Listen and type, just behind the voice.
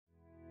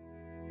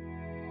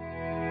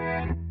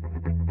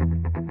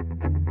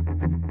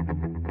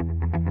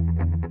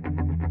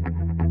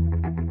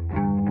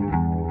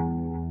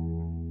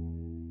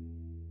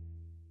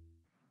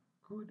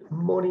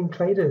morning,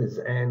 traders,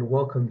 and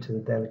welcome to the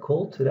daily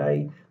call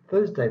today,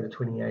 Thursday, the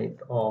 28th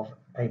of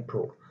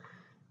April.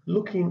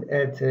 Looking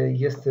at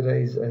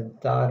yesterday's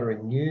data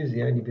and news,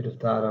 the only bit of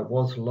data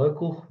was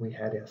local. We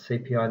had our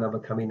CPI number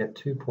come in at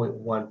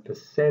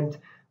 2.1%,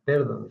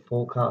 better than the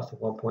forecast of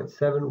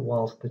 1.7%,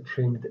 whilst the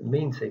trimmed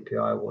mean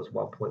CPI was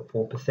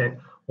 1.4%,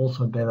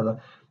 also better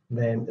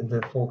than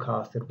the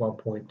forecast at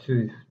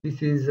 1.2%.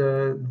 This is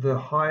the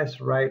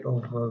highest rate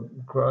of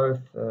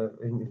growth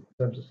in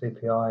terms of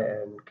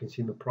CPI and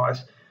consumer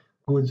price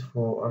goods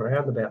for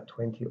around about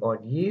 20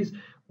 odd years.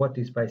 What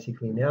this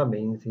basically now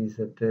means is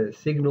that the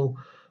signal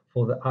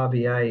for the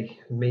RBA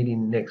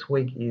meeting next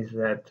week is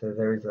that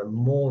there is a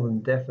more than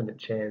definite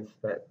chance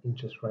that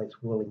interest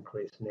rates will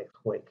increase next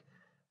week.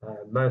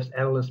 Most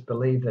analysts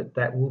believe that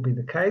that will be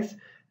the case,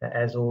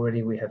 as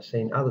already we have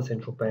seen other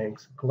central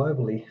banks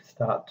globally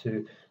start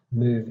to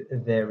move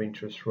their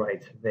interest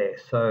rates there.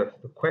 So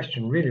the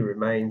question really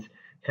remains,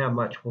 how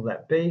much will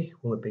that be?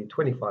 Will it be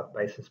 25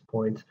 basis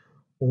points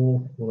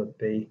or will it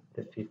be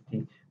the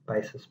 50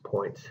 basis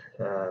points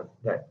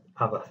that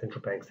other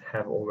central banks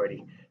have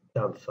already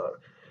done so?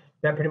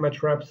 That pretty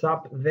much wraps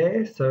up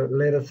there. So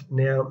let us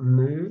now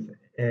move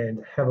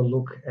and have a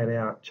look at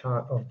our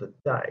chart of the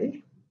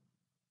day.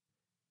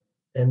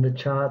 And the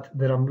chart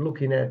that I'm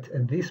looking at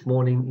this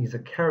morning is a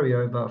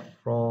carryover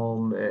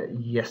from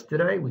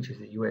yesterday, which is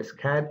the US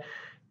CAD.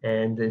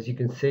 And as you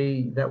can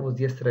see, that was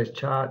yesterday's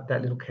chart.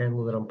 That little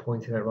candle that I'm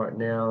pointing at right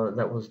now,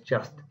 that was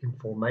just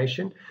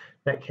information.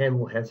 That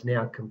candle has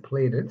now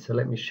completed. So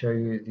let me show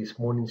you this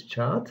morning's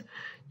chart.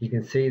 You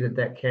can see that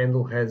that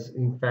candle has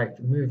in fact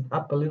moved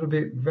up a little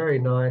bit, very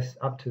nice,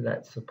 up to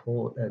that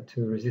support, to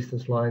the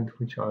resistance line,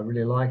 which I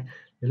really like.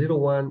 The little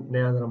one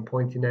now that I'm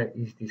pointing at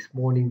is this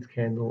morning's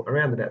candle,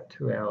 around about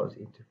 2 hours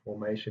into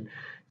formation.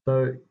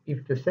 So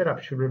if the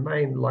setup should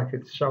remain like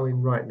it's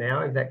showing right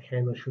now, if that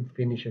candle should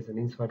finish as an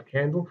inside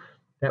candle,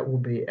 that will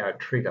be our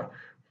trigger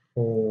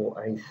for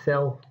a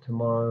sell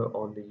tomorrow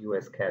on the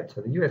US CAD.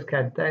 So the US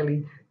CAD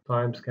daily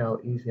timescale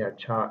is our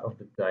chart of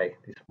the day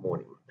this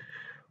morning.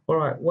 All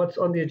right, what's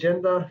on the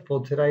agenda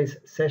for today's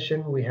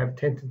session? We have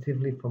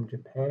tentatively from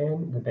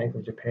Japan, the Bank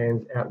of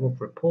Japan's outlook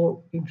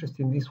report.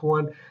 Interesting, this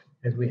one,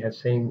 as we have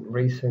seen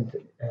recent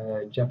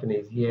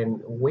Japanese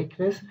yen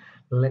weakness.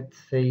 Let's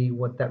see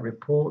what that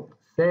report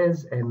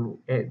says and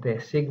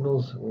their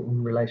signals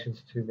in relation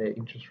to their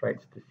interest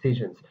rates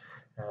decisions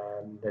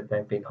that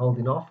they've been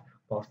holding off,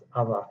 whilst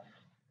other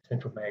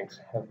central banks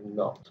have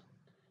not.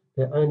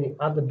 The only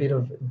other bit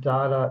of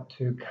data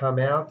to come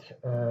out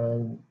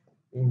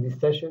in this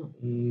session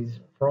is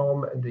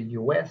from the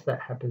US.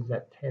 That happens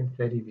at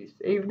 10:30 this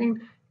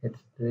evening.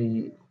 It's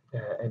the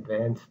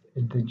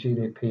the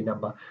GDP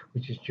number,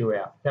 which is due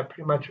out. That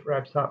pretty much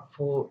wraps up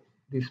for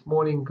this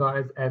morning,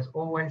 guys. As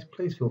always,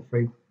 please feel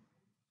free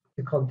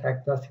to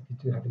contact us if you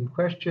do have any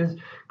questions.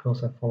 You can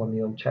also follow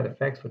me on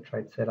ChatFX for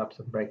trade setups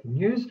and breaking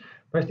news.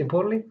 Most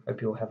importantly,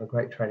 hope you all have a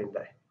great trading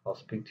day. I'll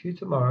speak to you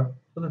tomorrow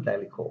for the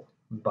daily call.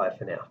 Bye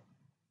for now.